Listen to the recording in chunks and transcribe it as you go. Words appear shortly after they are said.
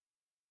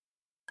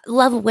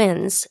love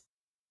wins.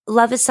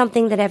 Love is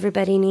something that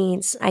everybody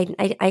needs.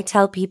 I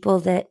tell people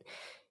that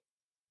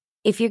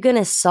if you're going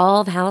to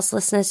solve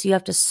houselessness, you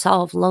have to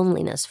solve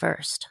loneliness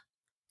first.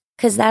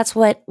 Because that's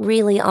what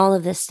really all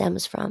of this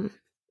stems from,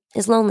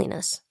 is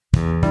loneliness.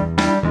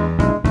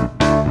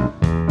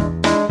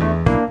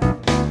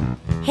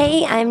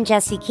 Hey, I'm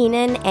Jesse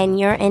Keenan, and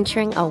you're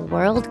entering a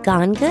world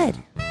gone good.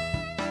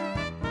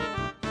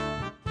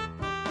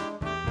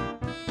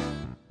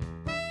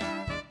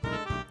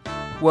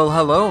 Well,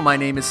 hello, my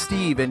name is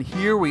Steve, and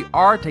here we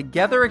are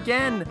together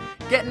again,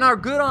 getting our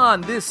good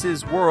on. This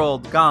is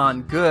World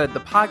Gone Good, the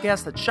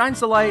podcast that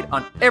shines the light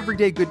on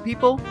everyday good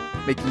people,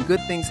 making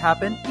good things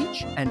happen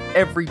each and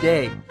every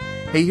day.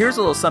 Hey, here's a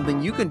little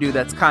something you can do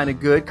that's kind of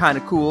good, kind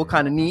of cool,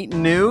 kind of neat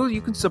and new.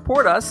 You can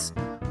support us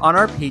on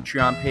our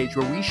Patreon page,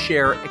 where we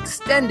share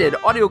extended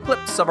audio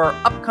clips of our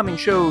upcoming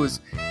shows,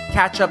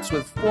 catch-ups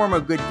with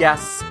former good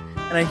guests,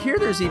 and I hear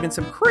there's even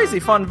some crazy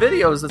fun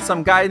videos that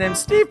some guy named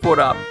Steve put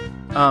up.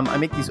 I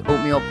make these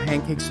oatmeal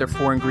pancakes. They're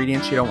 4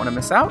 ingredients you don't want to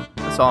miss out.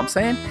 That's all I'm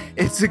saying.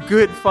 It's a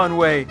good, fun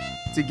way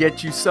to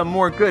get you some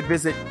more good.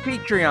 Visit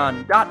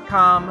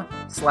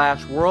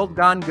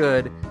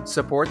patreon.com/worldgonegood.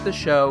 Support the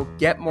show.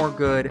 Get more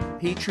good.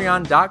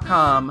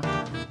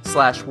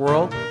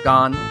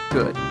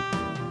 Patreon.com/worldgonegood.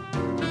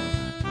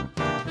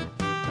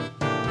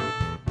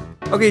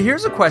 Okay,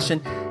 here's a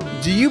question.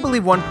 Do you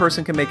believe one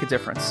person can make a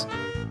difference?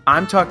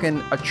 I'm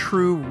talking a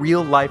true,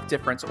 real-life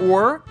difference.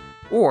 Or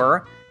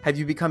have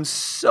you become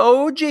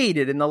so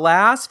jaded in the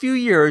last few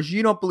years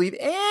you don't believe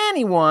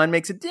anyone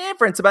makes a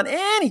difference about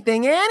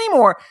anything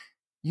anymore?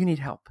 You need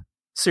help.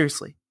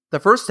 Seriously. The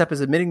first step is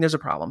admitting there's a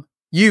problem.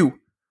 You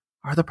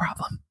are the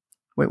problem.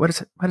 Wait, what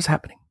is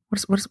happening?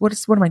 What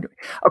am I doing?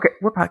 Okay,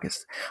 what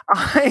podcast?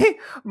 I,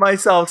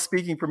 myself,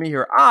 speaking for me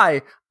here,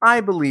 I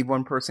believe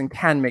one person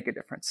can make a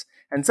difference.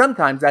 And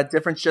sometimes that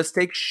difference just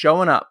takes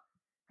showing up.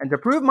 And to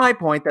prove my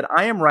point that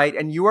I am right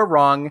and you are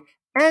wrong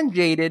and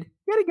jaded,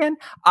 yet again,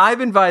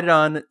 I've invited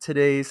on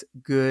today's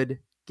good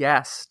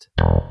guest.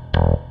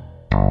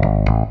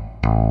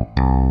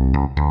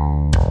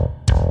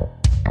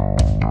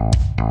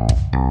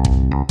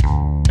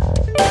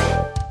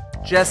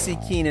 Jesse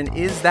Keenan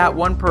is that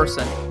one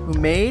person who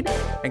made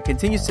and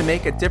continues to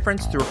make a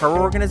difference through her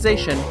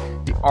organization,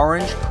 the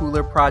Orange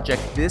Cooler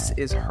Project. This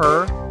is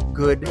her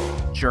good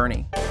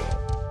journey.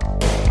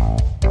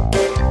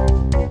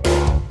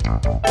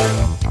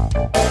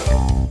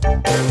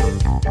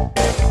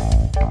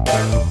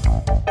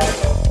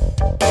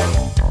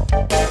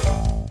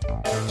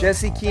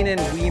 Jesse Keenan,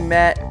 we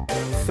met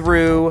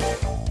through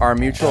our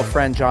mutual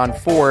friend, John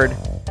Ford.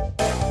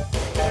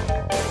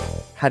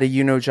 How do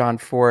you know John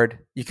Ford?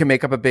 You can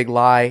make up a big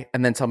lie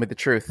and then tell me the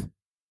truth.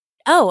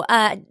 Oh,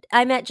 I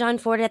met John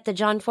Ford at the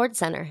John Ford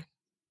Center.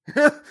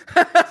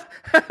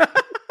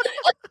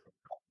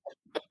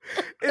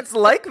 It's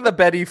like the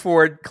Betty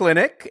Ford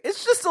Clinic.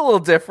 It's just a little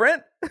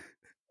different.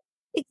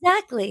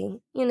 Exactly,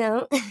 and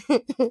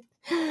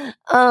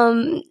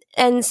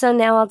so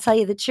now I'll tell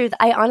you the truth.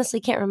 I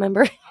honestly can't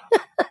remember.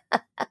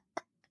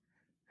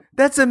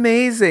 That's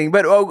amazing.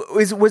 But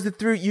was it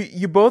through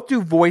you both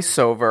do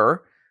voiceover?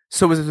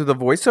 So was it through the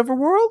voiceover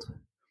world?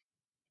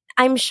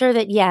 I'm sure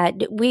that, yeah,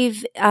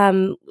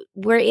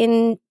 we're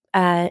in,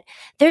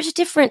 there's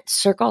different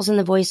circles in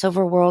the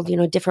voiceover world,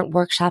 different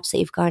workshops that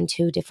you've gone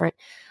to, different,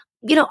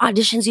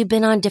 auditions you've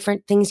been on,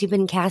 different things you've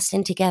been cast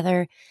in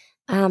together.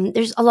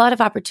 There's a lot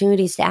of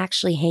opportunities to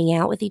actually hang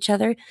out with each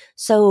other.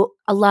 So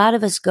a lot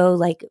of us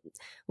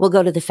we'll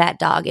go to the Fat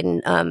Dog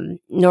in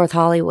North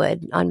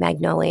Hollywood on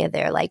Magnolia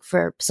there,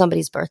 for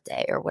somebody's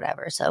birthday or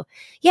whatever. So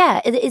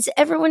yeah, it's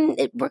everyone,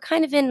 we're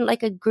kind of in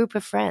like a group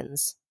of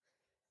friends.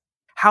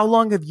 How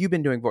long have you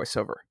been doing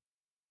voiceover?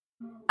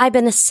 I've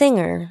been a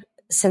singer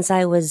since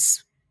I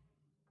was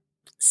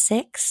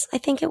 6, I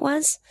think it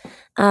was.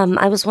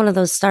 I was one of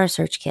those Star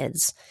Search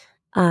kids.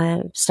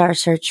 Star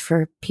Search,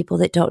 for people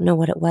that don't know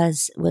what it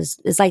was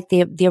it's like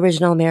the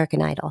original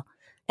American Idol.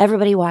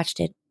 Everybody watched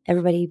it.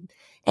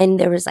 And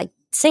there was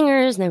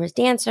singers, and there was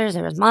dancers,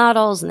 there was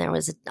models, and there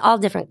was all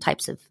different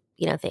types of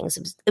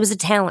things. It was a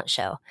talent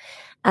show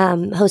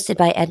hosted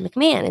by Ed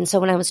McMahon. And so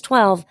when I was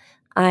 12,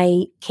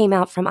 I came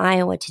out from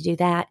Iowa to do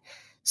that.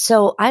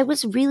 So I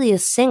was really a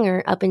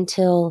singer up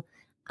until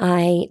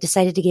I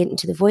decided to get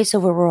into the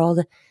voiceover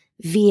world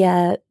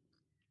via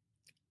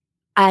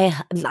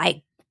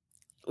I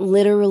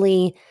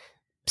literally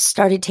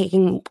started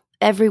taking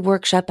every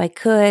workshop I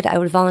could. I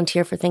would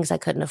volunteer for things I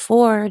couldn't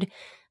afford,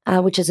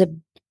 which is a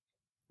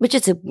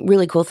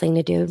really cool thing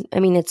to do.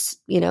 I mean,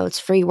 it's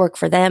free work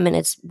for them and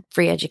it's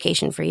free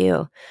education for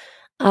you.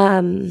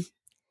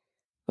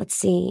 Let's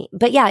see.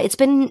 But yeah, it's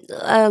been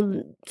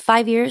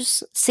 5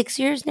 years, 6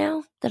 years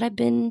now that I've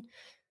been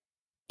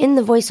in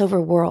the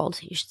voiceover world,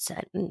 you should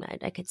say.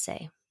 I could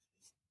say.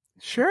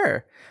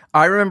 Sure.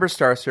 I remember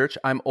Star Search.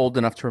 I'm old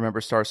enough to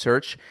remember Star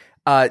Search.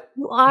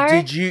 You are?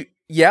 Did you?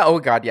 Yeah. Oh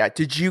God. Yeah.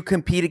 Did you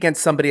compete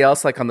against somebody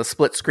else, on the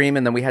split screen,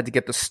 and then we had to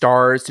get the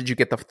stars? Did you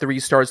get the 3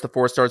 stars, the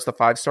 4 stars, the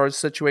 5 stars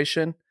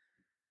situation?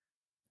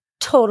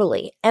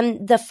 Totally.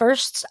 And the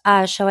first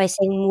show I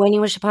sang, When You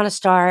Wish Upon a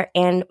Star,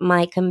 and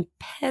my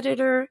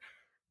competitor,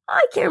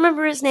 I can't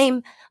remember his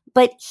name,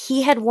 but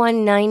he had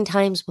won 9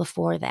 times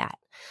before that.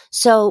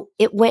 So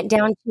it went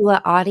down to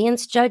an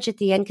audience judge at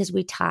the end because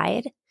we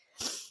tied.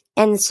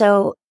 And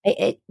so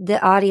the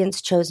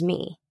audience chose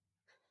me.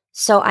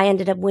 So I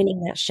ended up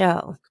winning that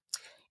show.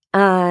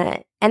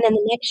 And then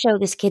the next show,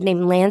 this kid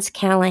named Lance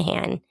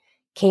Callahan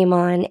came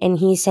on, and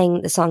he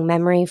sang the song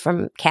Memory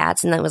from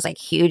Cats, and that was like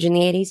huge in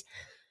the 80s.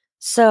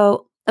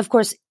 So of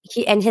course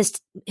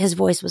his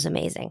voice was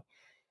amazing.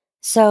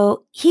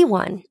 So he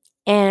won,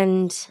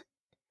 and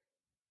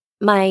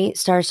my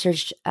Star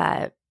Search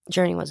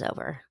journey was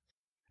over.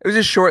 It was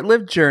a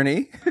short-lived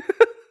journey.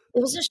 It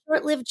was a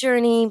short-lived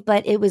journey,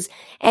 but it was,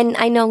 and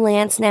I know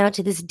Lance now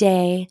to this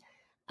day.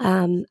 I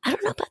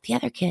don't know about the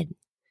other kid.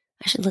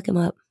 I should look him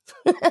up.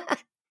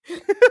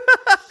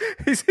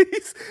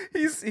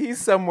 he's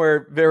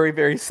somewhere very,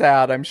 very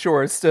sad, I'm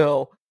sure,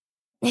 still.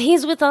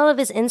 He's with all of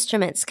his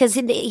instruments because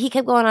he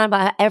kept going on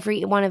about how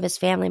every one of his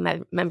family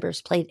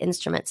members played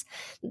instruments.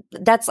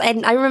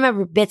 And I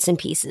remember bits and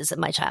pieces of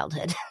my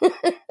childhood.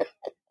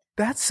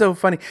 That's so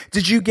funny.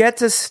 Did you get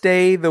to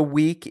stay the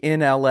week in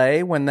LA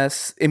when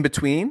this in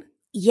between?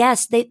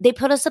 Yes, they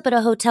put us up at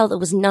a hotel that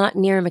was not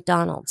near a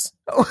McDonald's.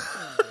 Oh.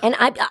 And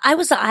I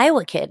was an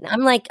Iowa kid.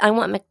 I'm like, I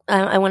want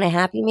a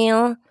Happy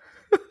Meal.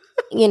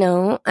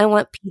 I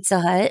want Pizza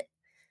Hut.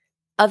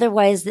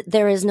 Otherwise,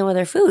 there is no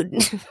other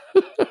food.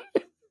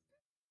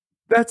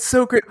 That's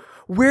so great.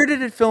 Where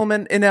did it film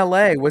in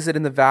LA? Was it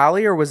in the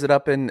Valley or was it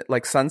up in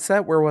like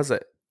Sunset? Where was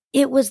it?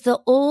 It was the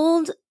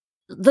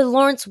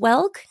Lawrence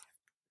Welk.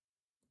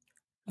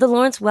 The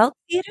Lawrence Welk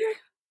Theater.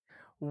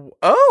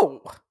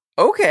 Oh,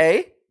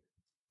 okay.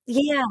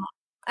 Yeah,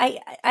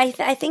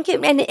 I think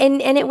it and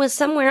it was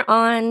somewhere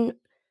on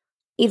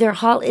either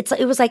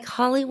it was like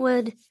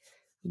Hollywood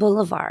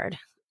Boulevard.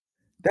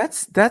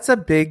 That's a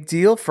big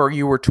deal for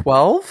you were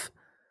 12?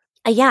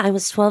 Yeah, I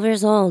was 12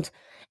 years old,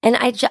 and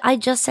I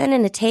just sent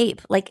in a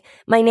tape. Like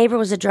my neighbor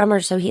was a drummer,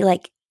 so he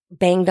like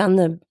banged on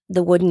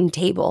the wooden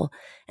table,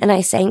 and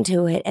I sang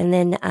to it, and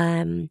then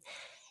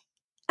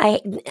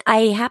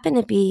I happened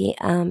to be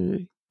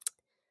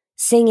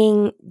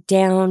singing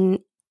down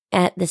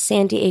at the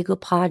San Diego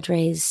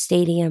Padres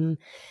Stadium,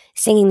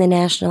 singing the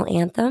national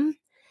anthem,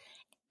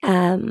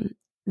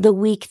 the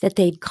week that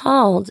they'd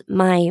called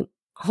my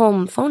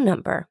home phone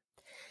number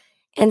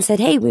and said,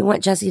 "Hey, we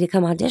want Jessie to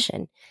come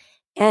audition."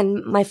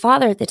 And my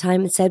father at the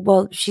time had said,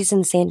 "Well, she's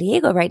in San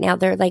Diego right now."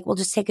 They're like, "We'll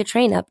just take a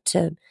train up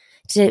to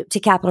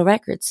Capitol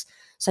Records."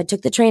 So I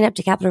took the train up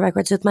to Capitol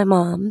Records with my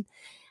mom.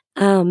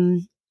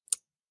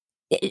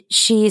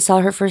 She saw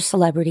her first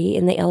celebrity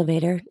in the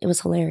elevator. It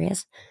was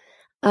hilarious.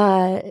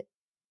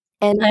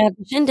 And I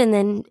auditioned, and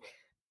then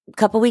a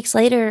couple weeks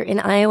later in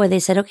Iowa, they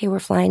said, "Okay, we're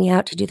flying you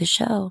out to do the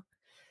show."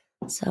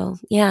 So,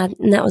 yeah,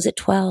 and that was at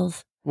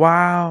 12.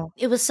 Wow.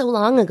 It was so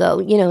long ago.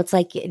 It's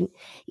like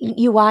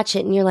you watch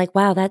it and you're like,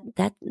 wow,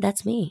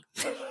 that's me.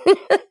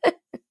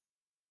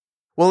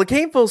 Well, it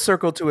came full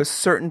circle to a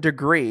certain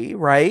degree,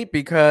 right?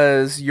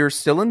 Because you're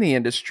still in the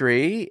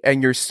industry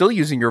and you're still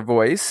using your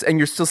voice and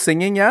you're still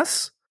singing,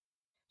 yes?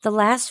 The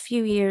last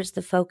few years,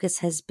 the focus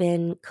has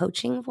been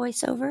coaching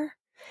voiceover.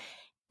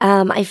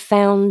 I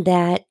found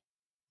that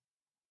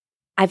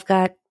I've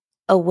got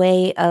a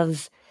way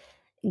of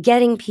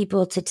getting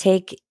people to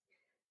take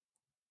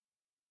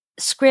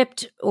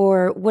script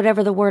or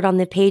whatever the word on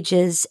the page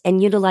is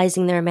and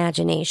utilizing their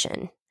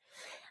imagination.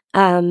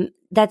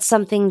 That's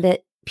something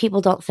that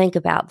people don't think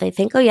about. They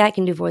think, "Oh yeah, I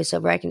can do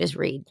voiceover. I can just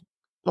read."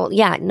 Well,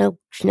 yeah, no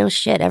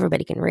shit.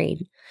 Everybody can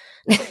read,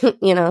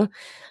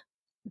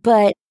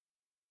 but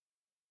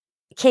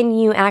can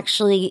you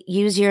actually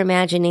use your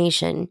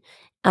imagination,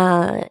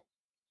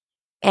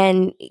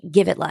 and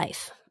give it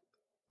life?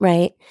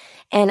 Right.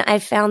 And I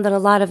found that a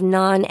lot of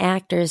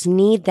non-actors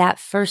need that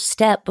first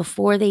step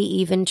before they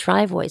even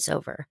try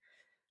voiceover.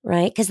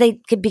 Right. Because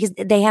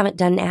they haven't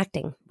done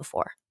acting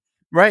before.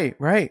 Right.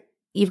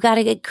 You've got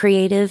to get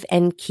creative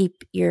and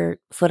keep your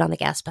foot on the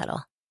gas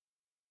pedal.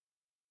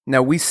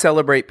 Now, we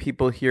celebrate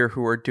people here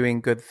who are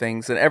doing good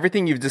things, and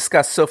everything you've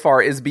discussed so far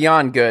is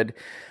beyond good.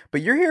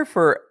 But you're here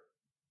for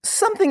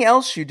something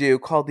else you do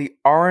called the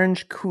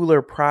Orange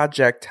Cooler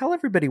Project. Tell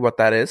everybody what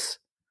that is.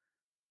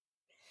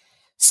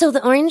 So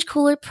the Orange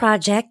Cooler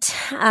Project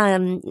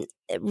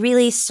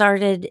really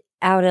started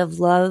out of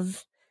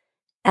love,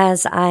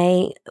 as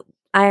I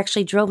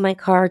actually drove my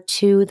car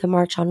to the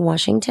March on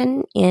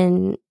Washington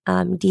in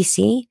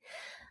D.C.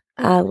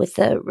 With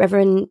the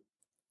Reverend,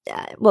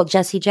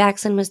 Jesse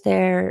Jackson was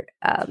there,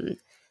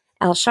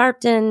 Al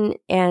Sharpton,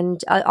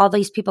 and all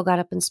these people got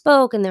up and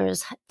spoke, and there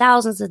was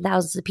thousands and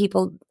thousands of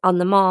people on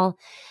the mall.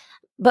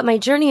 But my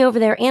journey over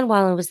there, and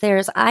while I was there,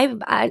 is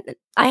I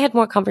had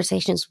more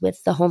conversations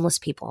with the homeless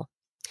people.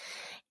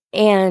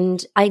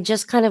 And I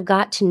just kind of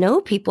got to know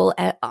people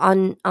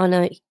on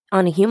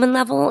a human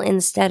level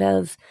instead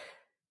of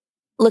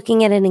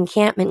looking at an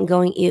encampment and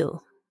going,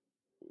 "Ew."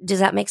 Does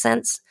that make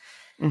sense?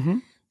 Mm-hmm.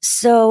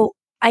 So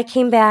I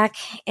came back,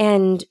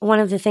 and one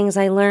of the things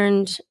I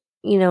learned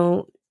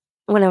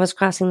when I was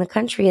crossing the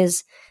country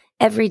is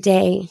every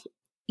day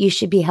you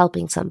should be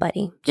helping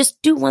somebody.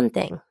 Just do one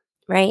thing,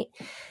 right?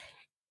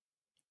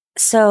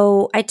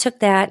 So I took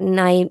that and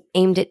I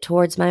aimed it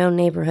towards my own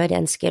neighborhood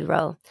and Skid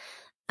Row.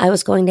 I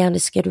was going down to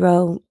Skid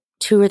Row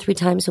 2 or 3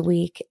 times a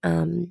week,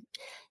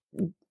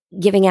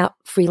 giving out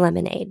free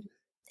lemonade.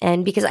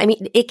 And because,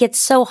 it gets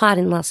so hot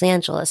in Los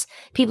Angeles,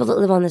 people that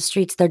live on the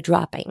streets, they're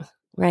dropping,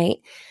 right?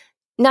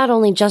 Not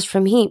only just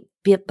from heat,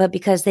 but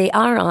because they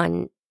are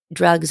on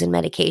drugs and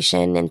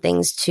medication and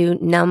things to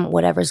numb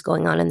whatever's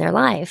going on in their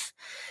life.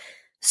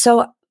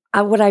 So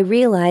what I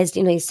realized,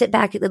 you sit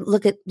back,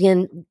 look at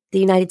the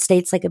United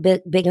States like a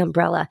big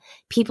umbrella.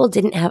 People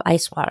didn't have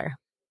ice water.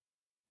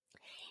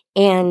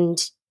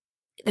 And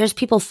there's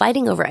people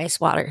fighting over ice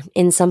water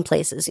in some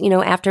places,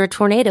 after a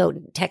tornado,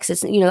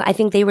 Texas, I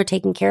think they were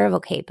taken care of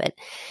okay, but,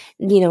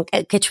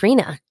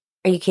 Katrina,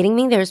 are you kidding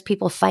me? There's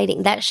people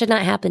fighting. That should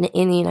not happen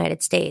in the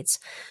United States.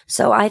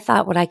 So I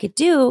thought what I could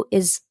do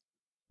is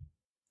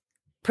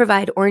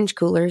provide orange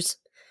coolers,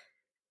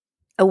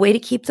 a way to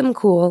keep them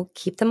cool,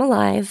 keep them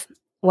alive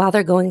while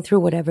they're going through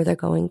whatever they're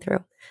going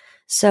through.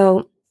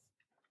 So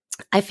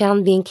I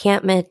found the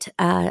encampment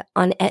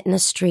on Etna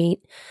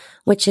Street,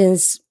 which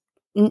is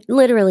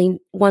literally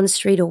 1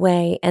 street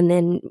away, and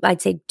then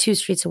I'd say 2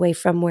 streets away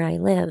from where I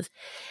live.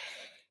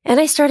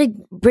 And I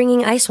started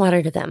bringing ice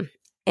water to them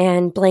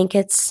and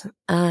blankets,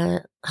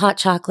 hot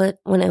chocolate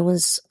when it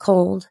was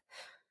cold.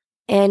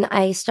 And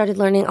I started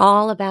learning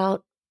all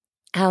about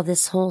how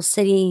this whole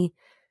city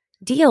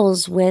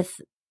deals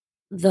with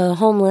the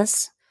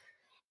homeless.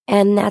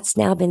 And that's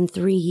now been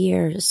 3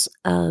 years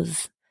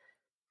of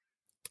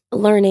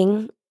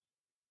learning,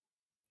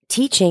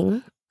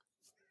 teaching,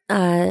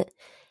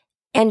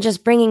 and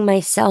just bringing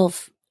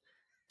myself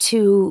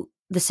to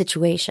the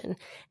situation.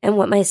 And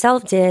what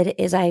myself did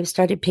is I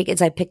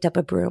picked up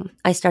a broom.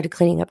 I started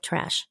cleaning up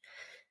trash.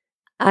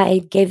 I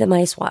gave them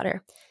ice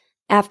water.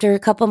 After a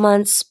couple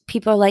months,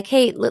 people are like,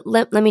 hey,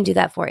 let me do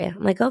that for you.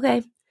 I'm like,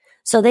 okay.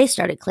 So they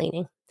started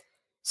cleaning.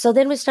 So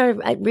then we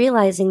started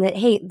realizing that,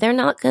 hey, they're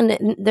not going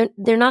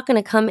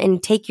to come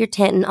and take your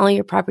tent and all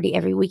your property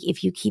every week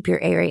if you keep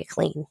your area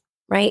clean,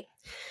 right?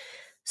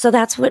 So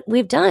that's what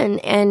we've done.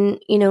 And,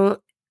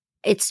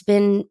 it's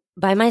been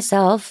by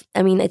myself.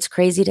 It's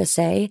crazy to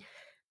say.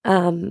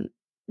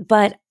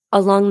 But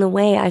along the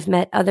way, I've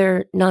met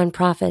other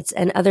nonprofits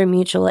and other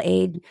mutual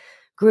aid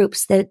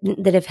groups that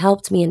have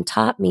helped me and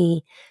taught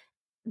me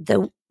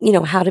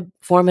how to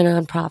form a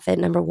nonprofit,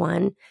 number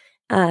one,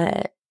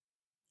 the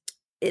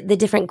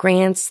different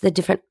grants, the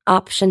different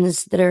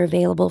options that are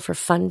available for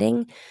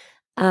funding,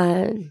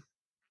 and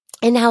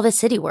how the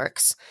city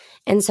works.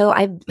 And so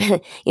I've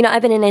been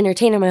an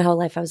entertainer my whole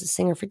life. I was a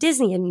singer for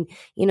Disney and,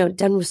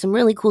 done some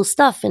really cool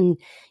stuff. And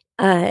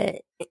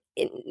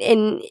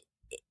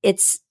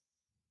it's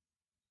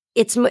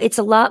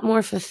a lot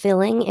more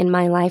fulfilling in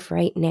my life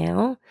right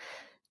now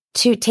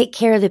to take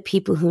care of the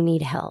people who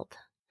need help.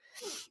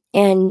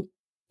 And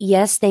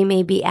yes, they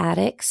may be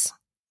addicts,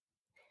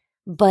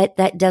 but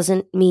that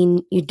doesn't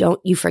mean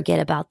you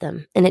forget about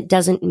them. And it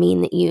doesn't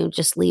mean that you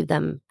just leave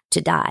them to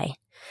die.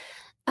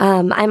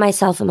 I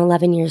myself am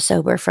 11 years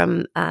sober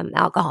from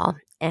alcohol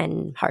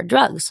and hard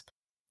drugs.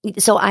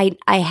 So I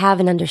have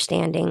an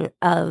understanding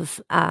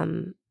of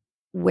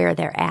where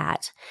they're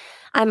at.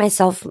 I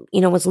myself,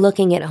 was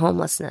looking at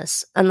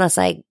homelessness unless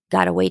I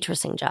got a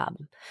waitressing job.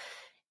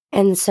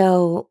 And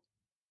so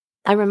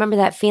I remember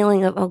that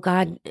feeling of, oh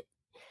God,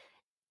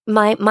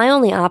 my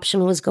only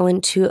option was going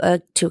to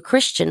a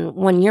Christian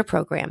 1-year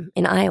program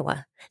in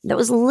Iowa. That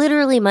was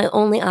literally my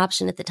only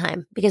option at the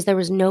time because there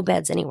was no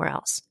beds anywhere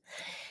else.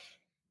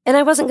 And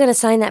I wasn't going to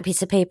sign that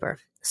piece of paper.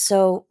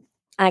 So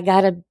I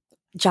got a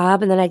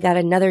job and then I got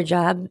another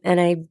job and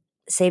I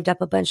saved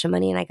up a bunch of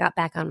money and I got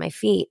back on my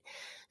feet.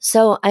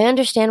 So I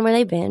understand where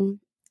they've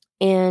been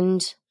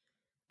and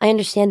I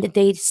understand that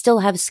they still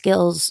have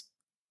skills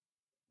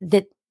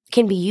that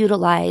can be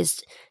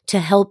utilized to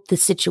help the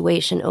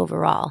situation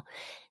overall.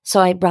 So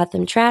I brought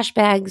them trash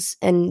bags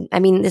and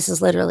this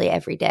is literally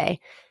every day.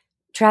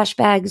 Trash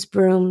bags,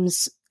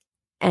 brooms,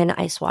 and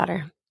ice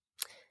water.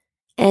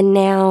 And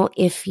now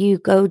if you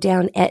go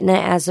down Etna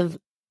as of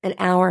an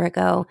hour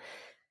ago,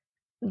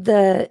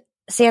 the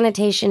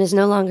sanitation is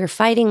no longer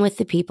fighting with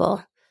the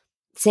people.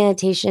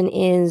 Sanitation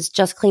is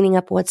just cleaning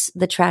up what's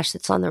the trash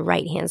that's on the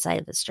right-hand side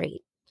of the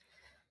street.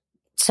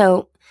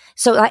 So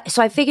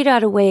I figured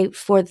out a way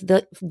for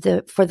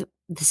the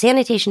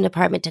sanitation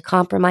department to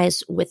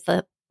compromise with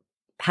the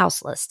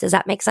houseless. Does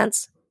that make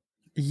sense?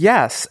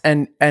 Yes.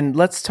 And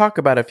let's talk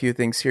about a few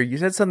things here. You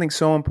said something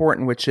so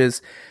important, which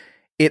is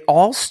it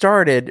all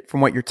started, from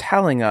what you're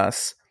telling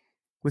us,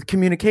 with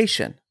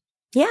communication.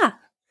 Yeah.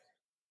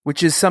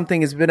 Which is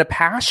something has been a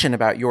passion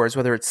about yours,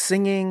 whether it's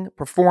singing,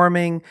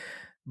 performing,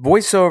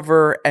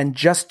 voiceover, and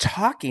just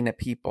talking to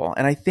people.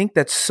 And I think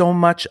that so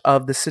much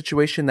of the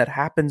situation that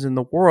happens in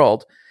the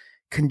world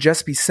can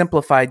just be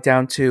simplified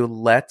down to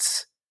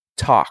let's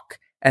talk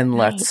and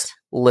let's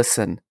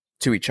listen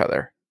to each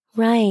other.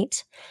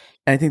 Right.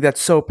 And I think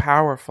that's so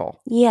powerful.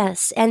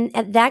 Yes. And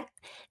that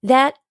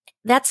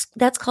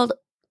that's called,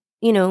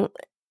 you know,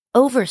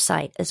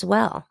 oversight as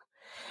well,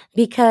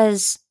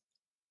 because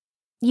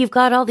you've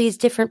got all these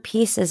different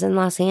pieces in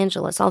Los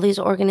Angeles, all these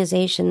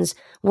organizations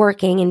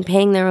working and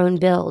paying their own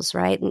bills,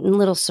 right? In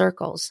little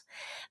circles.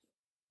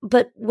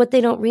 But what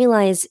they don't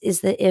realize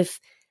is that if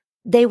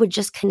they would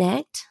just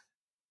connect,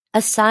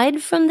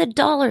 aside from the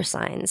dollar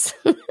signs,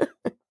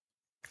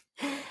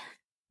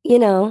 you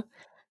know,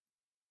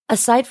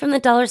 aside from the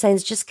dollar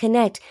signs, just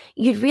connect,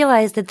 you'd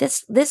realize that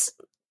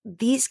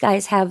these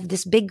guys have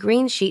this big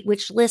green sheet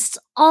which lists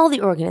all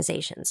the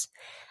organizations.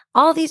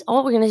 All these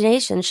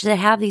organizations should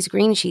have these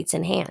green sheets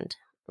in hand,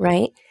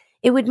 right?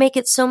 It would make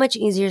it so much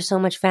easier, so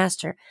much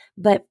faster.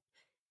 But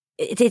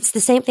it's the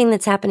same thing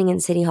that's happening in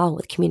City Hall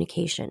with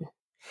communication.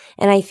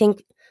 And I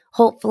think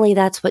hopefully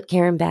that's what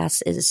Karen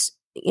Bass is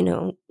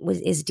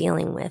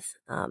dealing with.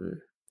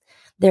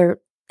 There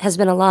has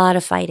been a lot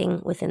of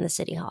fighting within the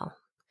City Hall.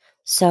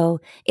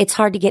 So it's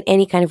hard to get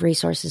any kind of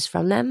resources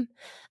from them.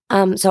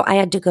 So I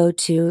had to go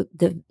to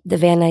the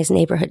Van Nuys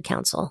Neighborhood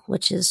Council,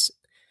 which is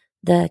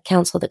the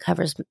council that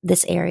covers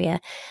this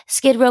area.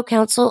 Skid Row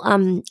Council,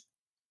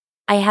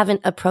 I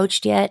haven't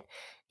approached yet.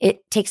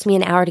 It takes me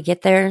an hour to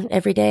get there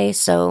every day.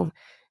 So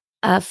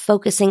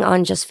focusing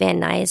on just Van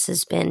Nuys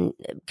has been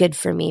good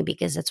for me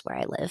because that's where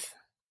I live.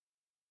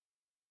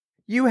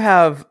 You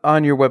have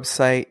on your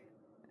website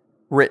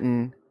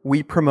written,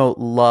 "We promote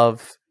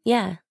love."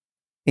 Yeah.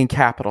 In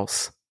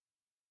capitals.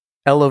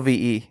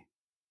 LOVE.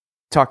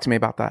 Talk to me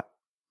about that.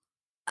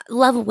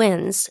 Love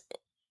wins.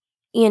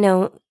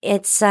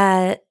 It's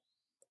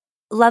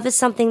love is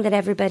something that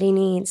everybody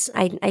needs.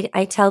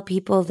 I tell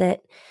people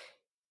that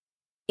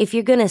if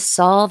you're going to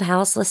solve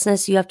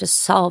houselessness, you have to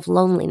solve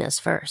loneliness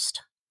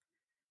first.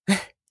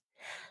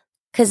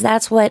 Because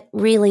that's what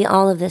really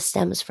all of this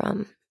stems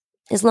from,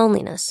 is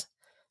loneliness.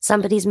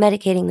 Somebody's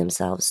medicating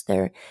themselves.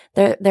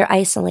 They're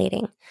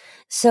isolating.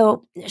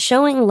 So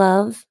showing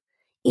love,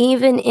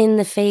 even in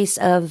the face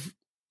of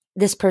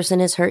this person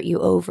has hurt you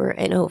over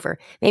and over.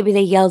 Maybe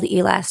they yelled at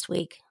you last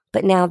week,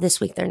 but now this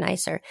week they're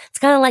nicer. It's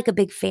kind of like a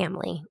big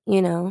family,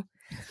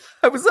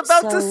 I was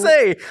about to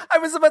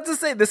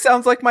say, this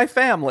sounds like my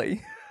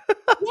family.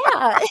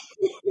 Yeah.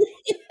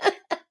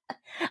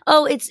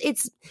 Oh, it's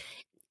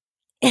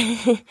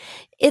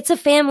it's a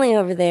family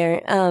over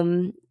there.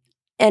 And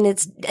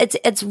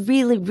it's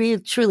really,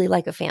 really, truly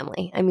like a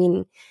family. I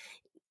mean,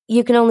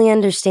 you can only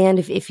understand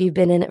if you've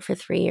been in it for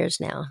 3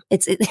 years now.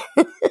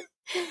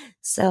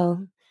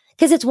 So,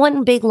 because it's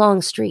one big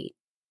long street,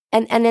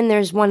 and then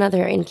there's one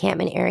other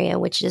encampment area,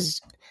 which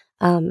is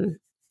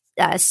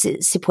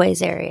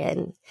Sepoy's area,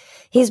 and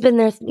he's been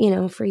there,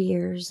 for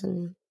years.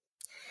 And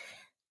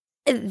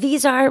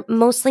these are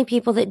mostly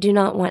people that do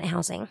not want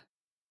housing.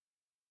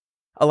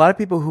 A lot of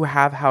people who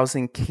have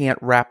housing can't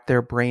wrap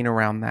their brain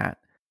around that,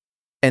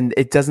 and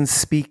it doesn't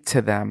speak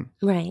to them,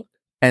 right?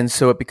 And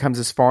so it becomes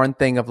this foreign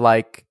thing of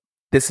like,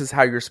 this is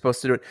how you're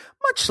supposed to do it.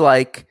 Much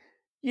like,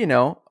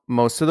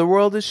 most of the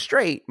world is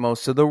straight.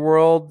 Most of the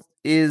world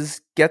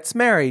gets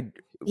married.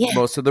 Yeah.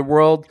 Most of the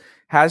world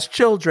has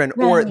children.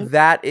 Right. Or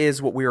that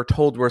is what we are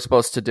told we're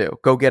supposed to do.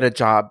 Go get a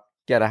job,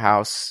 get a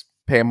house,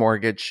 pay a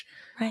mortgage,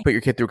 right. Put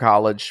your kid through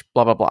college,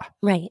 blah, blah, blah.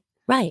 Right,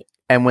 right.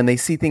 And when they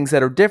see things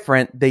that are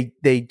different,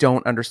 they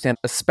don't understand,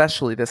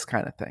 especially this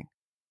kind of thing.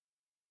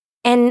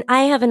 And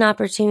I have an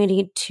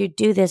opportunity to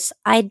do this.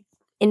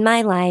 In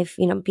my life,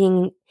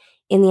 being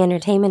in the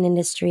entertainment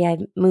industry,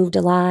 I've moved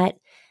a lot,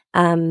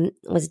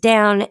 was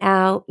down,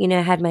 out,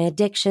 had my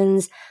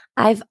addictions.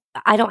 I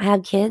don't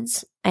have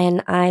kids,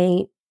 and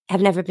I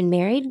have never been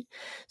married.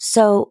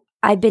 So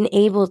I've been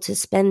able to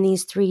spend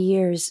these 3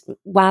 years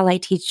while I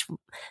teach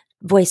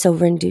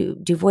voiceover and do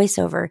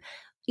voiceover,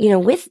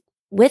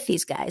 with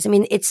these guys. I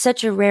mean, it's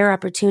such a rare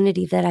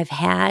opportunity that I've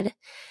had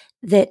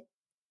that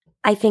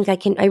I think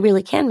I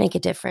really can make a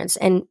difference.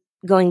 And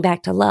going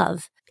back to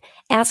love,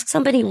 ask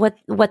somebody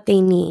what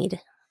they need.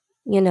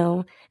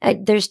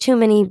 There's too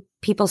many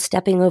people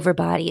stepping over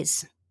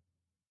bodies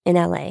in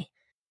LA.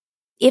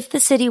 If the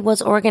city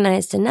was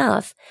organized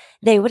enough,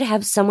 they would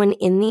have someone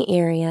in the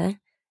area,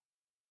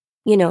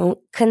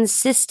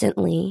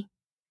 consistently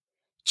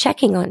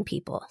checking on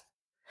people.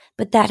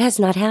 But that has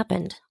not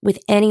happened with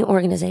any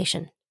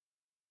organization.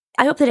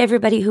 I hope that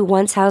everybody who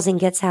wants housing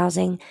gets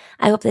housing.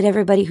 I hope that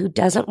everybody who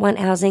doesn't want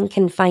housing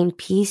can find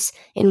peace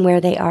in where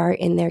they are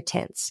in their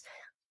tents.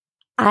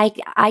 I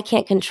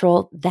can't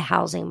control the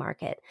housing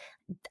market.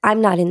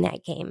 I'm not in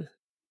that game.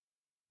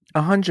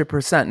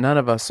 100%. None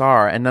of us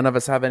are, and none of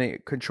us have any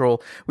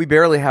control. We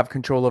barely have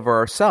control over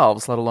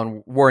ourselves, let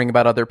alone worrying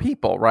about other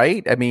people,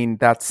 right? I mean,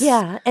 that's...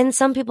 Yeah, and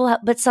some people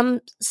have, but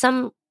some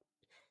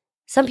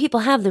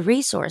people have the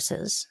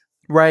resources.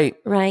 Right.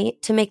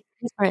 Right, to make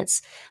a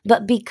difference.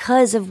 But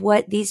because of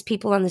what these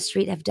people on the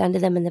street have done to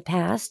them in the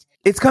past...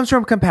 It comes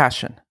from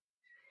compassion.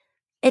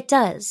 It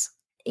does.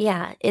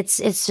 Yeah, it's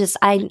just,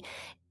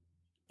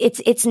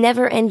 it's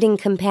never-ending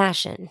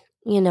compassion,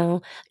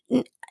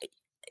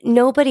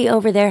 Nobody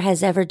over there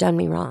has ever done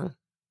me wrong,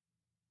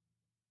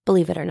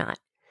 believe it or not.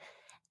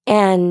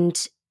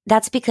 And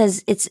that's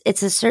because it's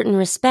a certain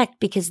respect,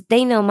 because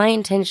they know my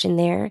intention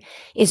there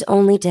is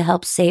only to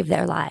help save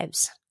their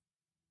lives.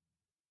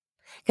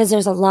 Because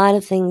there's a lot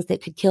of things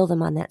that could kill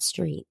them on that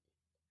street.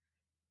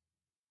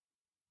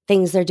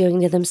 Things they're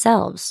doing to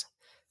themselves,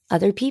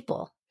 other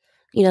people.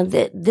 You know,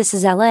 this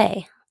is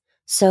LA.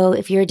 So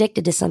if you're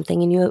addicted to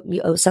something and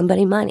you owe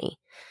somebody money,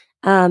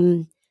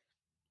 you're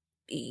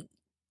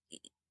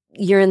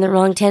in the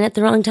wrong tent at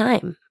the wrong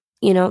time.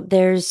 You know,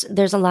 there's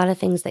a lot of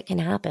things that can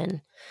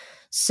happen.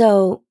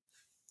 So,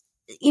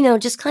 you know,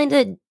 just kind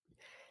of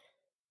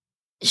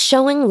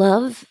showing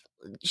love,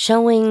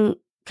 showing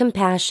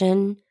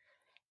compassion,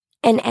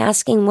 and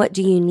asking, what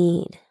do you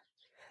need?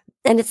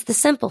 And it's the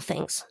simple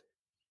things.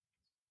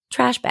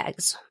 Trash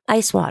bags,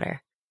 ice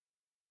water.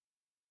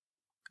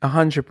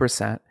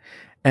 100%.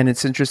 And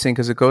it's interesting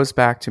because it goes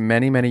back to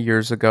many, many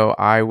years ago.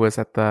 I was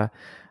at the,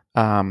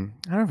 I don't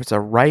know if it's a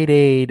Rite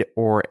Aid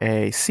or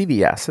a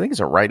CVS. I think it's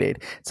a Rite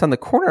Aid. It's on the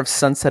corner of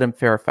Sunset and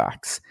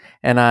Fairfax.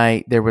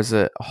 And there was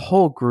a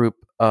whole group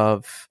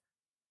of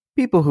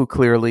people who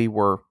clearly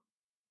were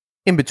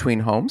in between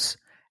homes,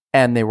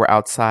 and they were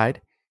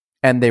outside,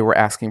 and they were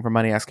asking for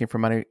money.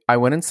 I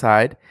went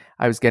inside.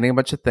 I was getting a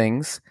bunch of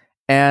things,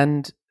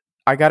 and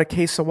I got a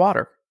case of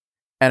water.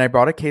 And I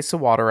brought a case of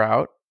water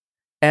out.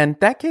 And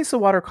that case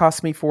of water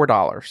cost me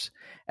 $4.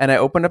 And I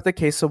opened up the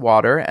case of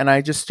water and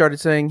I just started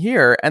saying,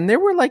 here. And there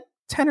were like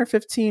 10 or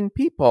 15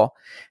 people.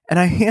 And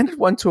I handed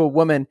one to a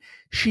woman.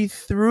 She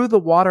threw the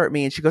water at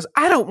me and she goes,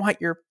 I don't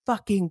want your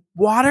fucking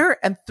water,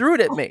 and threw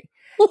it at me.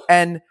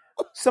 And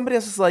somebody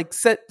else is like,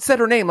 said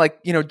her name, like,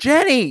 you know,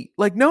 Jenny,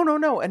 like,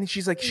 no. And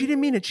she's like, she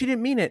didn't mean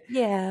it.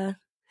 Yeah.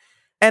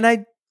 And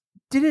I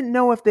didn't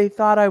know if they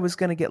thought I was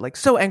going to get like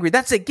so angry.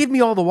 That's it. Give me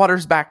all the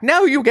waters back.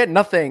 Now you get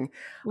nothing.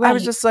 Right. I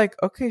was just like,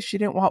 okay, she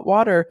didn't want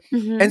water.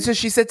 Mm-hmm. And so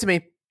she said to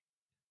me,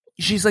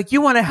 she's like,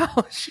 you want to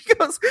help? She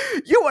goes,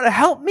 you want to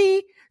help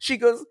me? She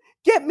goes,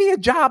 get me a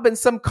job and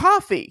some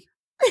coffee.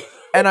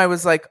 And I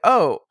was like,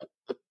 oh.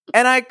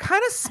 And I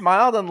kind of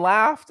smiled and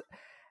laughed.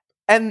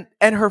 And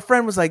her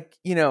friend was like,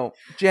 you know,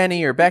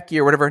 Jenny or Becky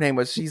or whatever her name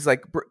was. She's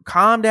like,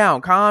 calm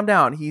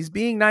down. He's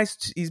being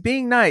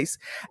nice.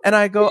 And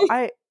I go,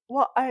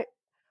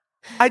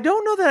 I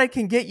don't know that I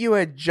can get you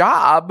a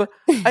job.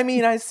 I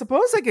mean, I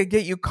suppose I could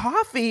get you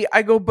coffee.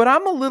 I go, but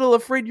I'm a little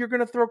afraid you're going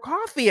to throw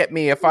coffee at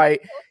me if I,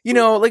 you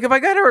know, like if I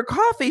got her a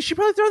coffee, she'd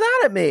probably throw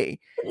that at me.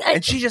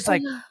 And she just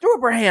like threw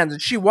up her hands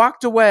and she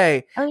walked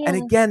away. Oh, yeah.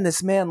 And again,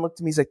 this man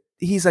looked at me.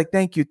 He's like,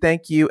 thank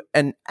you.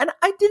 And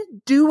I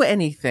didn't do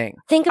anything.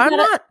 Think about it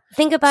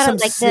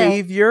like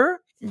savior.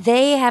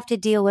 They have to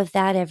deal with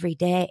that every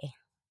day.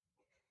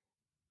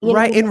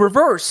 Right, in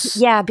reverse.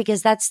 Yeah,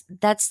 because that's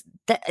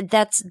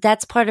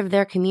part of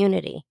their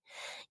community.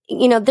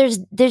 You know, there's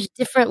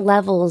different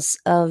levels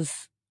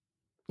of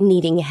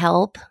needing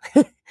help,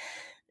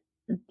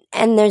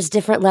 and there's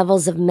different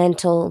levels of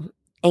mental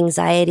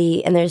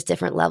anxiety, and there's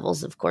different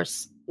levels, of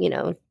course, you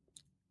know,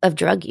 of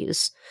drug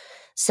use.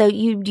 So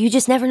you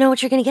just never know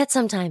what you're going to get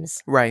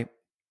sometimes. Right.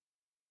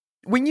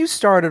 When you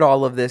started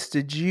all of this,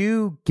 did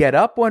you get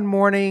up one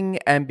morning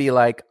and be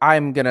like,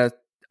 I'm gonna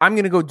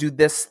go do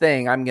this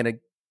thing. I'm gonna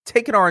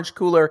take an orange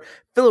cooler,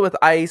 fill it with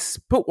ice,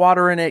 put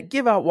water in it,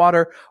 give out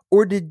water?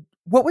 Or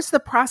what was the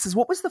process?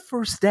 What was the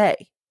first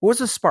day? What was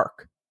the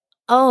spark?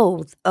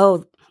 Oh,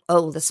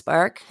 the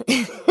spark.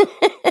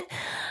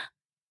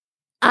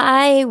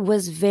 I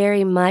was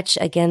very much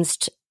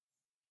against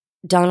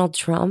Donald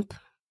Trump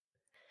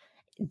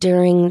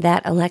during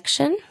that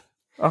election.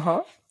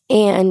 Uh-huh.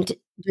 And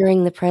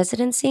during the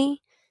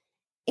presidency.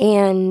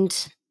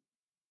 And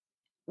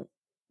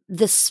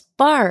the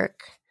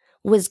spark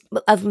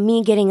of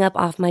me getting up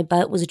off my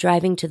butt was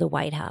driving to the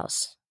White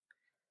House.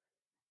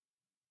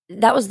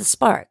 That was the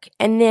spark.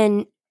 And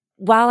then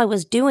while I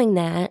was doing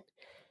that,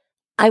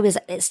 I was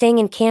staying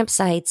in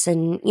campsites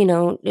and, you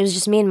know, it was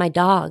just me and my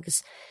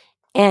dogs.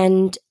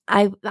 And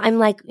I'm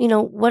like, you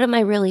know, what am I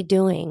really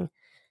doing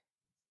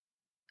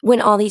when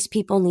all these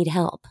people need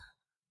help?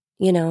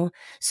 You know?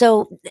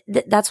 So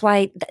that's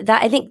why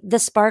I think the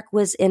spark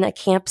was in a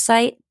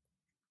campsite,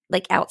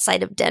 like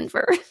outside of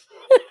Denver.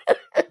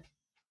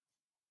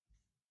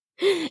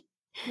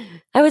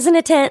 I was in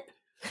a tent.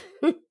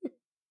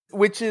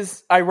 Which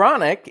is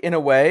ironic in a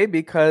way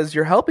because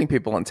you're helping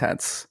people in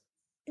tents.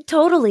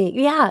 Totally.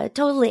 Yeah,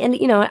 totally. And,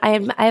 you know, I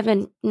have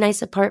a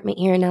nice apartment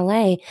here in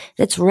LA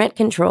that's rent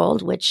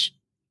controlled, which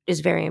is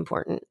very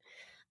important.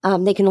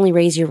 They can only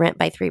raise your rent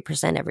by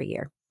 3% every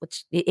year,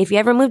 which if you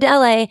ever move to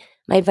LA,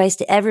 my advice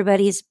to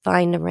everybody is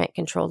find a rent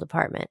controlled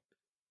apartment.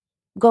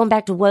 Going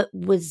back to what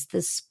was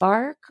the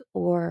spark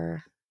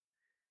or?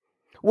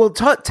 Well,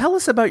 tell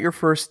us about your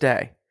first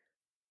day.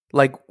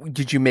 Like,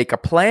 did you make a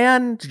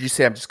plan? Did you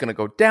say, I'm just going to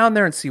go down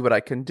there and see what I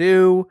can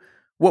do?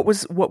 What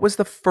was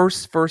the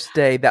first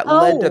day that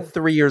led to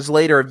 3 years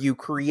later of you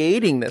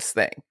creating this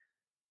thing?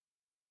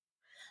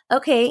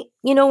 Okay.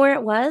 You know where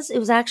it was? It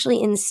was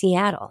actually in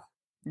Seattle.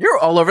 You're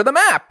all over the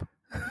map.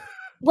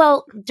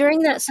 Well, during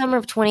that summer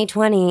of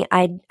 2020,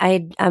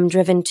 I'm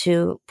driven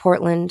to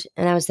Portland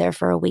and I was there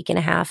for a week and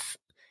a half.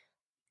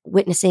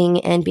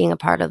 witnessing and being a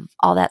part of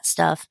all that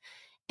stuff.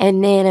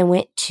 And then I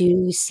went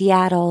to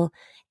Seattle,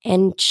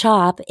 and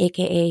Chop,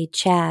 aka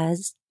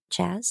Chaz.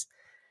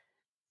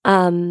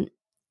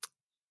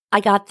 I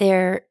got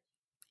there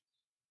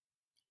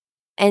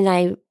and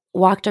I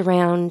walked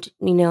around,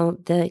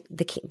 the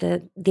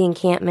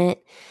encampment.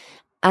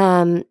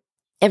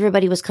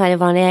 Everybody was kind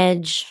of on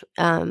edge,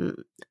 and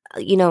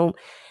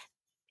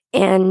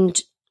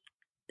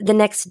the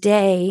next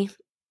day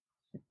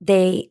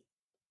they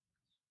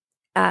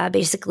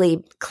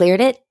basically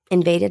cleared it,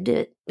 invaded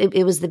it.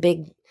 It was the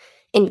big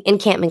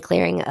encampment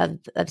clearing of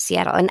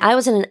Seattle. And I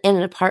was in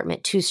an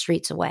apartment 2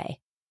 streets away.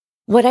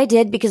 What I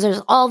did, because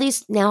there's all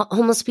these now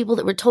homeless people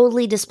that were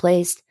totally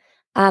displaced,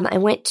 I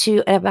went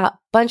to about a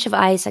bunch of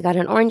ice. I got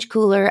an orange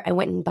cooler. I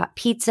went and bought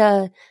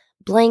pizza,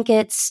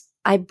 blankets.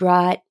 I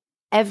brought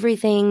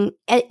everything,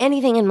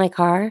 anything in my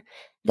car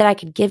that I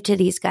could give to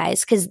these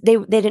guys because they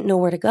didn't know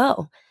where to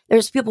go.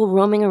 There's people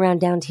roaming around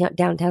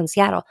downtown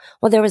Seattle.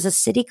 Well, there was a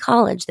city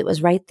college that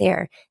was right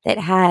there that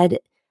had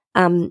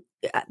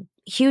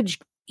huge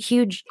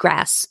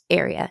grass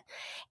area.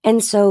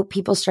 And so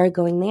people started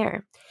going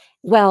there.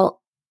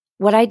 Well,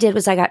 what I did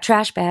was I got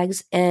trash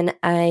bags and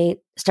I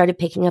started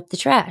picking up the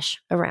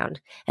trash around.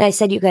 And I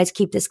said, you guys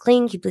keep this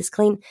clean, keep this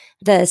clean.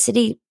 The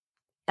city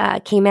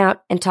came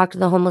out and talked to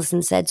the homeless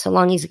and said, so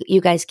long as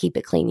you guys keep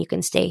it clean, you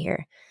can stay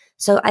here.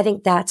 So I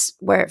think that's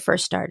where it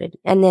first started.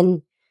 And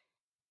then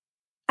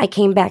I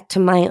came back to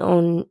my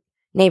own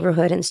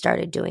neighborhood and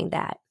started doing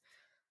that.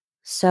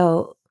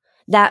 So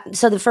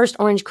the first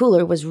orange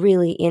cooler was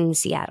really in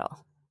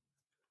Seattle.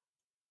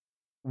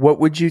 What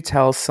would you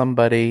tell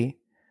somebody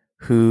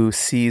who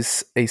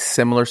sees a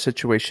similar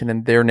situation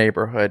in their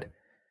neighborhood?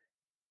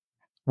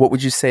 What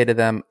would you say to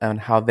them on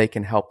how they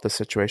can help the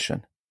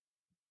situation?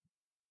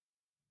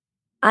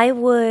 I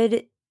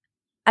would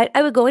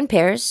go in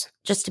pairs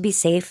just to be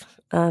safe.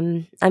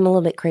 I'm a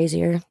little bit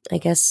crazier, I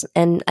guess,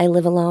 and I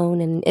live alone.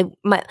 And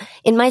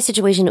in my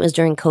situation, it was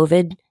during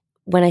COVID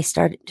when I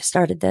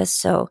started this.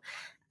 So,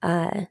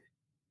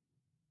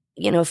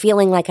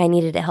 feeling like I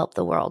needed to help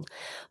the world.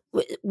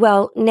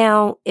 Well,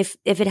 now if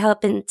it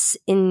happens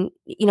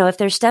if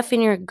there's stuff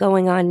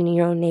going on in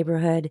your own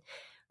neighborhood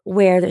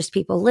where there's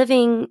people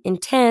living in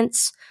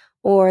tents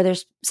or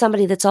there's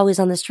somebody that's always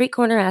on the street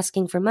corner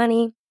asking for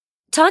money,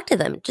 talk to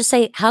them. Just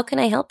say, how can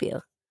I help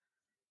you?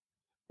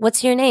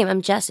 What's your name?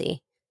 I'm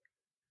Jesse.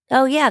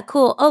 Oh yeah,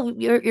 cool. Oh,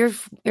 you're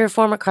a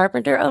former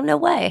carpenter? Oh, no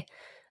way.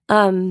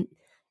 I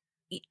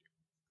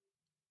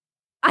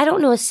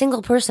don't know a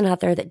single person out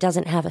there that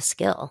doesn't have a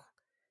skill.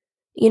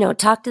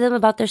 Talk to them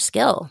about their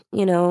skill,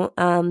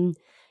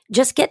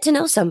 just get to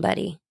know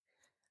somebody.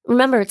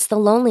 Remember, it's the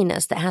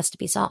loneliness that has to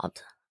be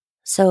solved.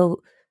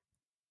 So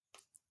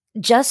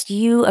just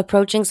you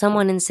approaching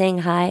someone and saying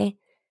hi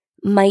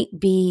might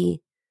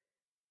be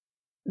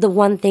the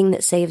one thing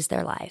that saves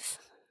their life.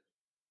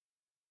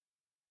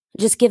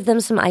 Just give them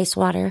some ice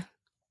water.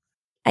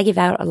 I give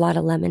out a lot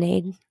of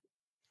lemonade.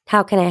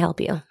 How can I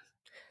help you?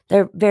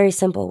 They're very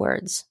simple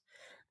words.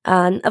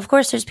 Of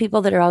course, there's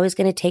people that are always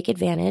going to take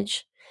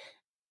advantage.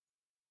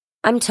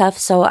 I'm tough,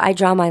 so I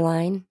draw my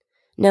line.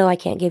 No, I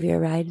can't give you a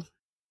ride.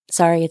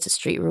 Sorry, it's a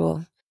street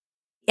rule.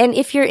 And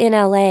if you're in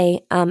LA,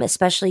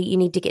 especially, you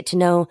need to get to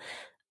know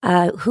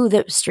who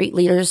the street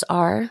leaders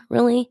are,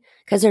 really,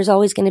 because there's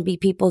always going to be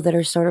people that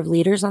are sort of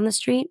leaders on the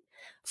street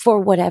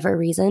for whatever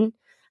reason.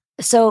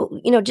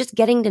 So, just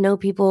getting to know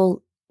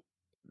people,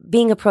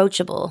 being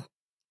approachable,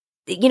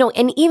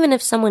 and even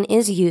if someone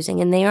is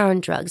using and they are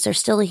on drugs, they're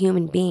still a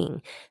human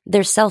being.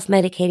 They're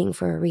self-medicating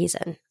for a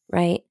reason,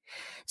 right?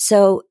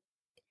 So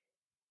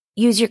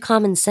use your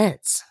common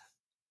sense,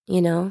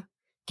 give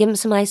them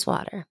some ice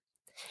water.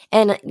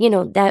 And,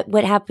 that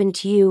what happened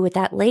to you with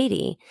that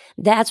lady,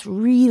 that's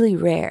really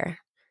rare.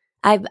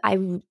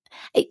 On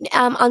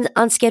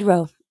Skid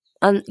Row,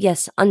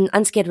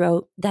 on Skid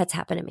Row, that's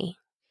happened to me.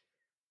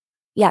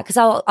 Yeah, because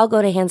I'll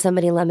go to hand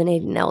somebody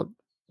lemonade and they'll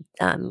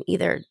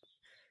either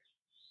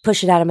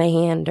push it out of my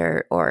hand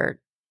or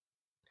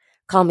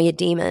call me a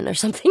demon or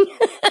something.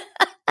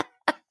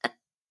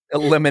 A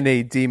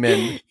lemonade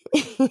demon.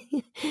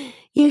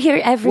 You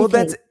hear everything.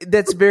 Well,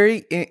 that's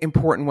very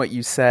important. What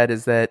you said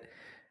is that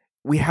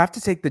we have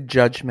to take the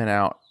judgment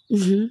out.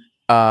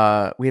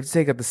 Mm-hmm. We have to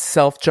take the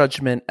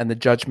self-judgment and the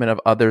judgment of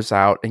others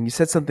out. And you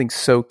said something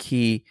so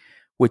key,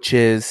 which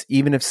is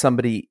even if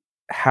somebody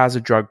has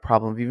a drug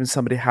problem, even if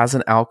somebody has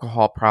an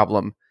alcohol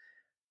problem,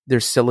 they're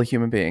still a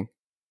human being.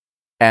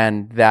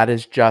 And that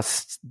is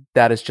just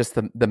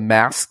the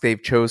mask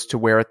they've chose to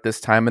wear at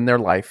this time in their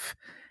life.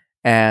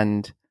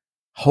 And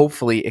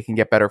hopefully it can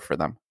get better for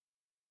them.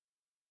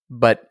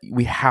 But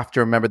we have to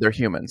remember they're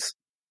humans.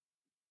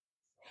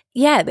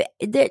 Yeah.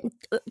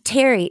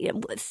 Terry,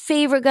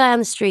 favorite guy on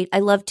the street. I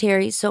love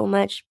Terry so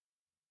much.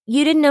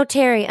 You didn't know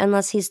Terry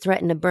unless he's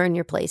threatened to burn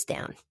your place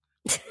down.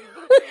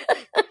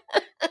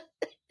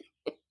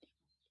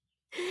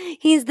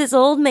 He's this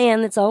old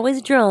man that's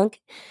always drunk.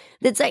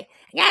 That's like,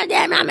 God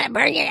damn, I'm going to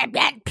burn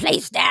that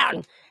place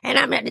down. And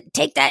I'm going to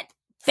take that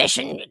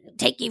fishing,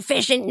 take you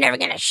fishing, never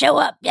gonna show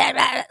up.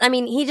 I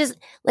mean, he just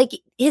like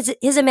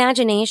his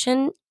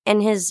imagination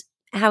and his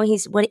how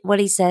he's what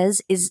he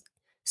says is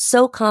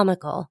so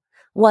comical.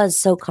 Was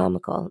so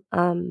comical.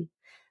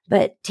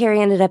 But Terry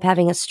ended up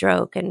having a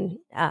stroke, and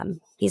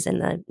he's in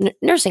the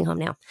nursing home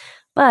now.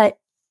 But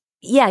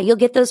yeah, you'll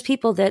get those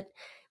people that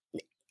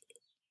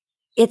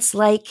it's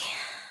like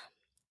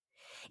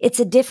it's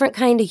a different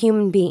kind of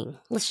human being.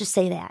 Let's just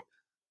say that.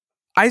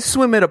 I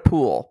swim at a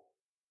pool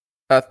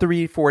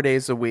 3-4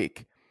 days a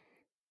week.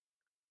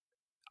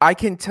 I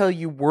can tell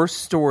you worse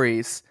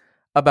stories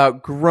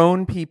about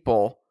grown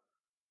people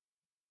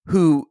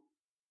who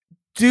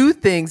do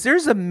things.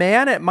 There's a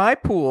man at my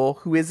pool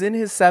who is in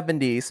his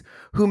 70s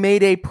who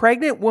made a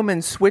pregnant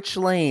woman switch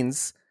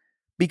lanes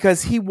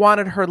because he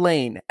wanted her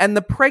lane. And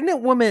the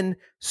pregnant woman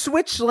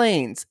switched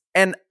lanes.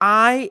 And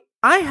I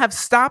have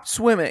stopped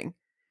swimming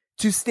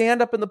to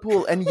stand up in the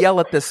pool and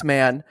yell at this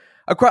man.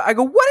 I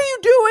go, what are you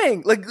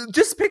doing? Like,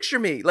 just picture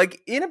me,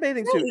 like in a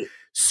bathing suit,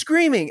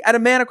 screaming at a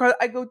man across.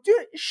 I go,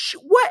 dude,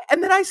 what?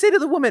 And then I say to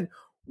the woman,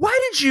 why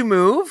did you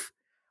move?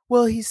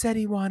 Well, he said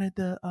he wanted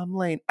the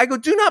lane. I go,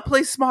 do not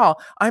play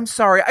small. I'm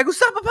sorry. I go,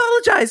 stop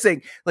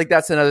apologizing. Like,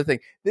 that's another thing.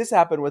 This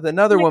happened with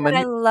another woman.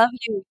 I love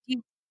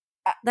you.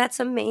 That's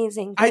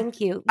amazing. Thank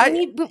you.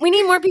 We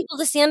need more people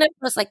to stand up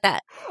for us like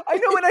that. I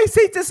know, and I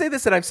say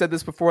this, and I've said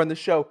this before on the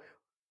show,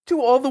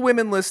 to all the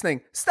women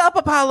listening, stop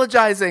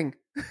apologizing.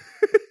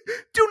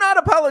 Do not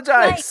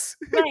apologize.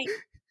 Right.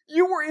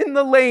 You were in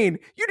the lane.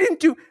 You didn't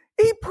do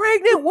a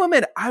pregnant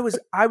woman. I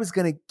was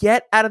going to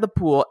get out of the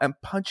pool and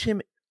punch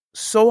him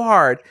so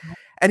hard.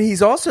 And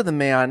he's also the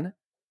man,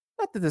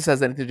 not that this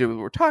has anything to do with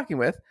what we're talking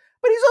with,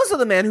 but he's also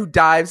the man who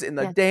dives in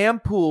the damn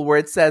pool where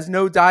it says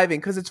no diving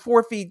because it's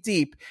 4 feet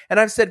deep. And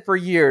I've said for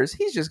years,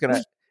 he's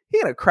gonna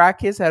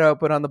crack his head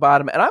open on the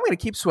bottom, and I'm going to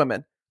keep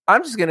swimming.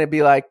 I'm just going to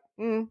be like,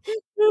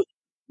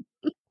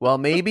 well,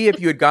 maybe if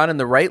you had gone in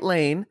the right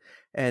lane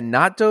and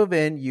not dove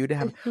in, you'd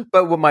have.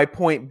 But what my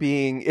point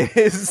being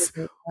is,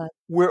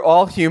 we're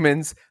all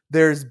humans.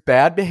 There's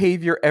bad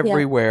behavior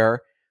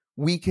everywhere.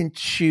 We can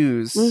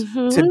choose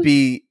to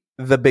be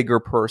the bigger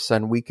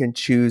person. We can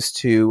choose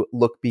to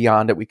look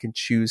beyond it. We can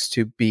choose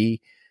to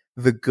be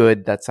the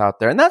good that's out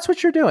there. And that's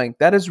what you're doing.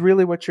 That is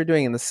really what you're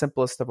doing in the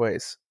simplest of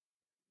ways.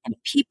 And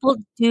people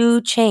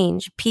do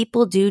change.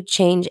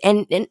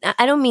 And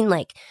I don't mean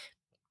like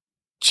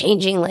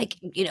changing like,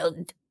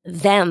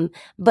 them,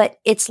 but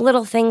it's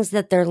little things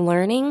that they're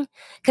learning,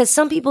 because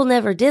some people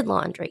never did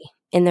laundry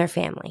in their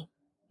family.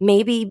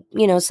 Maybe,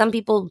 some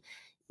people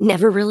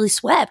never really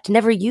swept,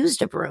 never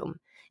used a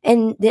broom.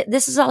 And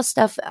this is all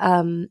stuff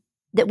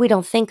that we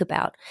don't think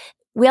about.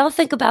 We all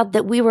think about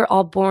that we were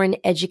all born,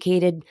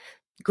 educated,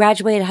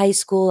 graduated high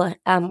school.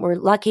 We're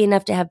lucky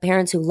enough to have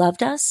parents who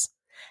loved us.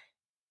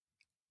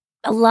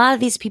 A lot of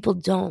these people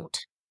don't.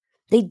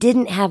 They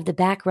didn't have the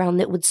background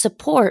that would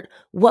support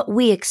what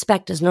we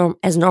expect as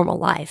normal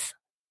life.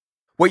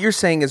 What you're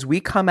saying is we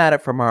come at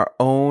it from our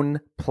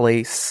own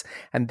place,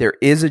 and there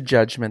is a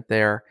judgment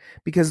there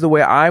because the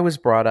way I was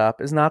brought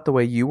up is not the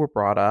way you were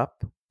brought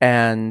up,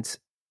 and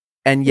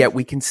yet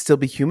we can still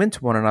be human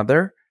to one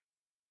another.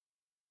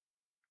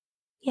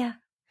 Yeah.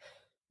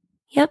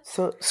 Yep.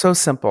 So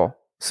simple.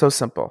 So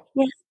simple.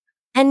 Yeah.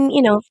 And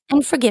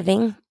and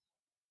forgiving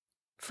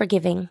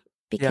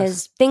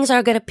because things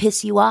are going to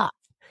piss you off.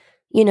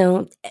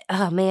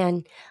 Oh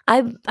man,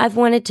 I've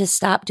wanted to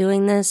stop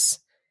doing this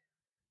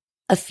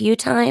a few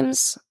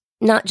times,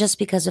 not just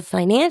because of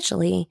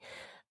financially,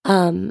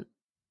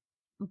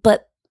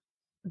 but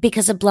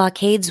because of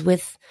blockades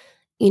with,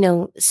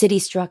 city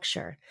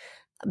structure,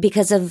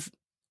 because of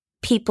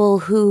people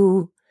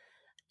who,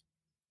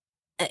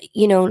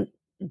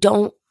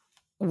 don't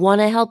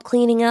want to help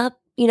cleaning up.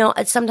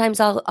 Sometimes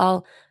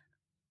I'll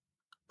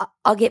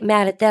get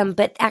mad at them,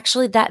 but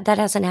actually that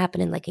hasn't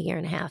happened in like a year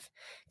and a half.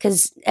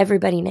 Because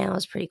everybody now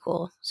is pretty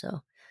cool.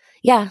 So,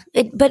 yeah.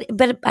 But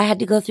I had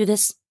to go through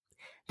this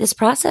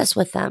process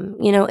with them.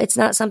 It's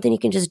not something you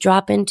can just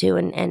drop into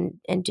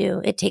and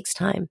do. It takes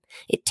time.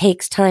 It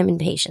takes time and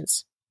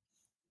patience.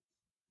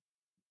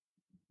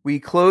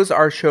 We close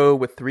our show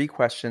with 3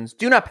 questions.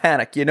 Do not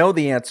panic. You know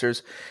the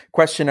answers.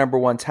 Question number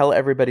 1, tell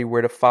everybody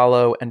where to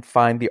follow and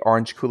find the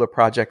Orange Cooler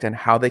Project and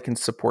how they can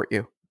support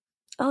you.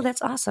 Oh,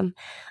 that's awesome.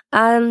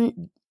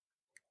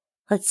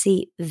 Let's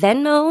see,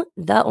 Venmo,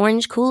 the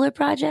Orange Cooler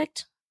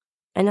Project.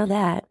 I know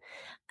that.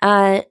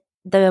 The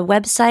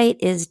website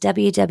is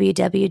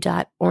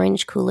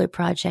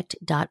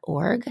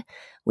www.orangecoolerproject.org.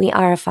 We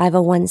are a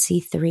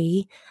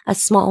 501c3, a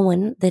small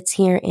one that's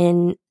here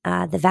in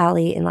the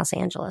Valley in Los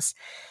Angeles.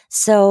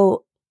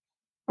 So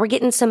we're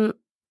getting some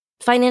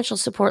financial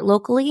support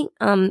locally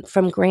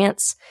from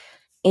grants.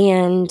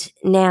 And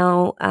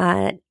now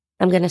I'm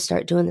going to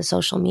start doing the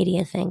social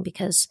media thing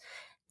because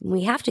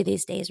we have to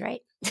these days, right?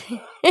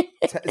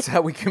 It's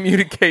how we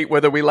communicate,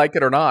 whether we like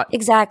it or not.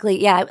 Exactly.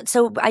 Yeah.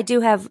 So I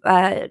do have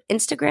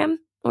Instagram,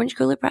 Orange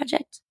Cooler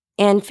Project,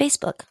 and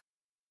Facebook.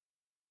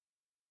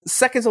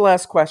 Second to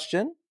last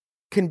question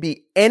can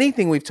be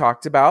anything we've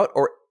talked about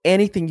or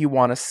anything you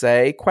want to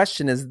say.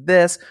 Question is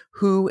this: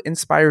 who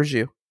inspires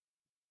you?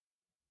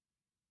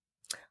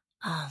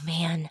 Oh,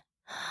 man.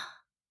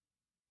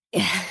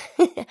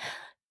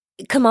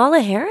 Kamala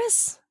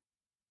Harris?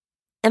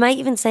 Am I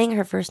even saying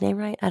her first name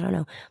right? I don't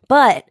know.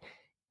 But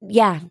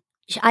yeah,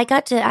 I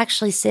got to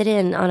actually sit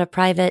in on a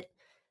private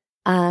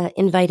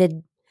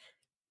invited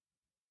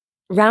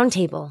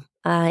roundtable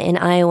in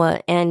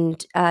Iowa.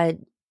 And I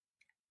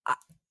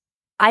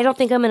don't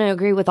think I'm going to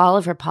agree with all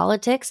of her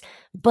politics,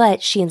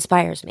 but she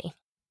inspires me.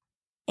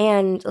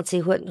 And let's see,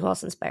 who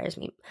else inspires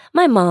me?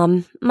 My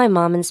mom. My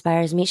mom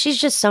inspires me. She's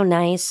just so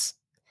nice.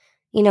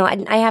 You know,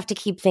 I have to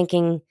keep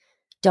thinking,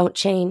 don't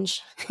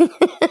change.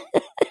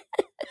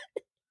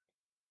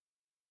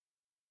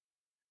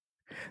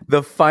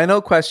 The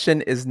final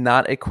question is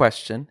not a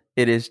question.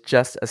 It is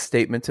just a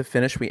statement to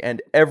finish. We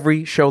end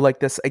every show like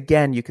this.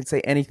 Again, you can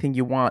say anything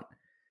you want.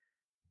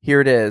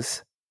 Here it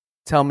is.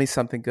 Tell me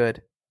something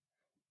good.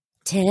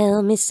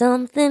 Tell me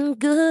something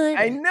good.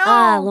 I know.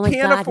 Oh my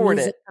Can't God, afford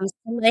music it. comes to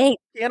my,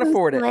 Can't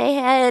afford it. my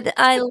head.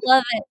 I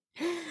love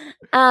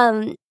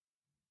it.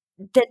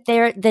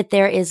 That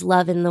there is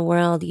love in the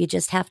world. You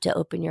just have to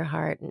open your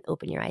heart and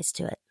open your eyes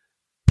to it.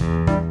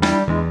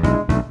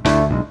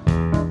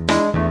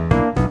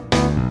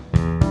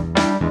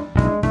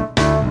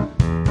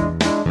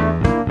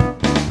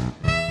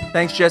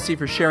 Thanks, Jesse,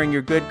 for sharing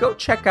your good. Go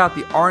check out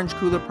the Orange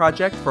Cooler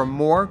Project for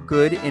more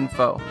good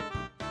info.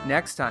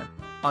 Next time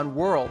on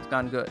World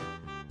Gone Good.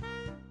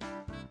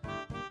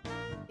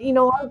 You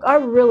know,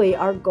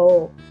 our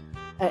goal,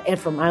 and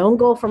for my own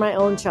goal for my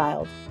own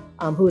child,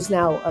 who's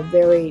now a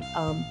very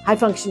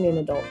high-functioning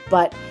adult,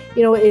 but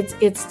you know,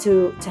 it's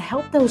to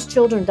help those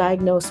children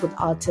diagnosed with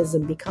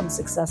autism become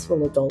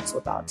successful adults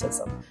with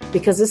autism,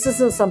 because this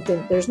isn't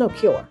something. There's no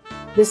cure.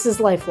 This is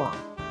lifelong.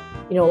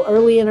 You know,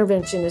 early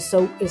intervention is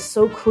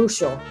so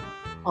crucial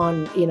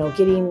on, you know,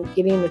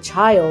 getting a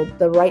child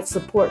the right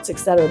supports,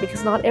 etc.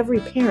 Because not every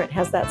parent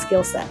has that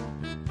skill set.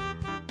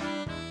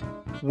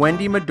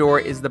 Wendy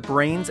Medore is the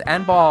brains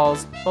and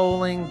balls,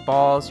 bowling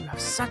balls. You have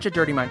such a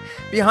dirty mind.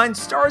 Behind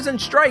Stars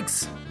and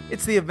Strikes.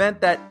 It's the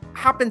event that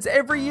happens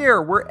every year.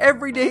 We're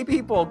everyday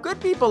people, good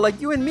people like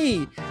you and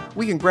me.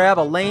 We can grab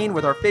a lane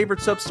with our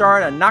favorite soap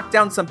star and knock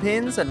down some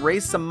pins and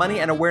raise some money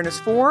and awareness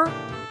for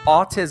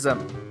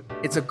autism.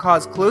 It's a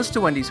cause close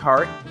to Wendy's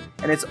heart,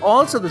 and it's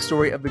also the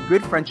story of the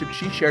good friendship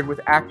she shared with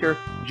actor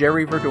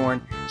Jerry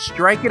Verdorn.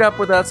 Strike it up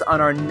with us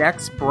on our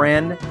next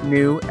brand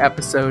new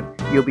episode.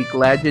 You'll be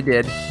glad you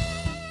did.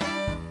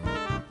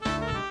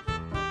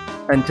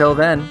 Until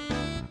then,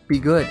 be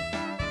good.